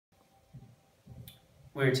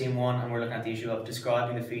We're Team 1 and we're looking at the issue of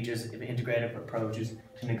describing the features of integrative approaches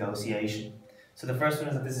to negotiation. So the first one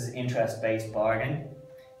is that this is interest-based bargaining.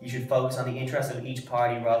 You should focus on the interest of each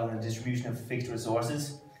party rather than the distribution of fixed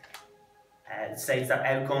resources. It states that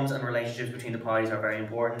outcomes and relationships between the parties are very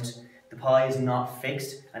important. The pie is not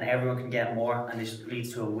fixed and everyone can get more, and this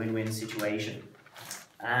leads to a win-win situation.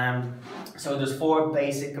 So there's 4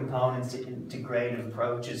 basic components to integrative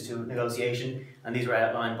approaches to negotiation, and these were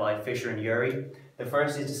outlined by Fisher and Ury. The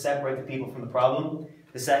first is to separate the people from the problem.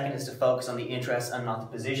 The second is to focus on the interests and not the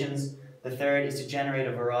positions. The third is to generate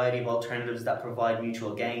a variety of alternatives that provide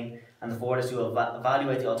mutual gain. And the fourth is to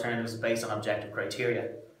evaluate the alternatives based on objective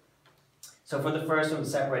criteria. So for the first one,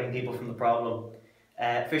 separating people from the problem,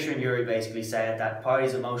 Fisher and Ury basically said that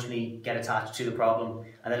parties emotionally get attached to the problem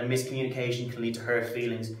and that a miscommunication can lead to hurt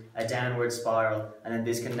feelings, a downward spiral, and then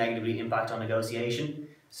this can negatively impact on negotiation.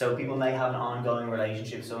 So people may have an ongoing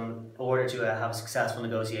relationship, so in order to have a successful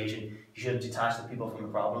negotiation, you should detach the people from the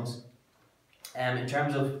problems. In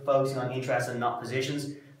terms of focusing on interests and not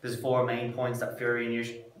positions, there's 4 main points that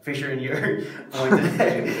Fisher and Ury pointed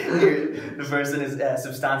out. The first one is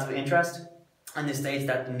substantive interest, and this states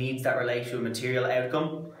that the needs that relate to a material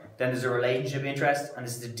outcome. Then there's a relationship interest, and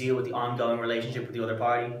this is to deal with the ongoing relationship with the other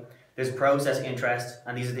party. There's process interest,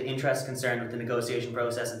 and these are the interests concerned with the negotiation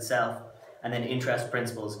process itself. And then interest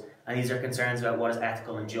principles, and these are concerns about what is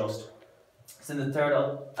ethical and just. So the third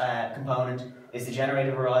component is to generate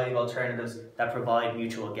a variety of alternatives that provide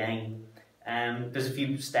mutual gain. There's a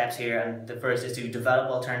few steps here, and the first is to develop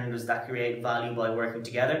alternatives that create value by working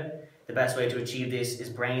together. The best way to achieve this is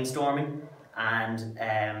brainstorming,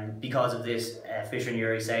 and because of this, Fisher and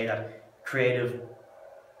Ury say that creative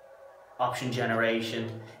option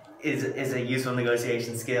generation is a useful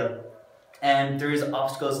negotiation skill. There is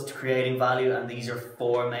obstacles to creating value, and these are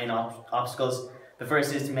 4 main obstacles. The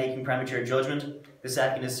first is to making premature judgment. The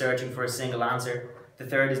second is searching for a single answer. The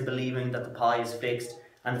third is believing that the pie is fixed.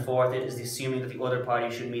 And the fourth is assuming that the other party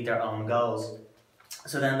should meet their own goals.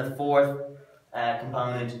 So then the 4th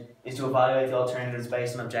component is to evaluate the alternatives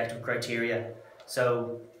based on objective criteria.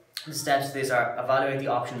 So the steps to this are: evaluate the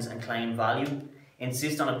options and claim value.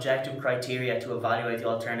 Insist on objective criteria to evaluate the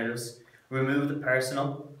alternatives. Remove the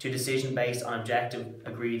personal to decision based on objective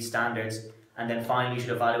agreed standards, and then finally you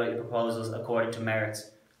should evaluate the proposals according to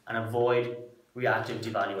merits and avoid reactive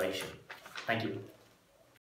devaluation. Thank you.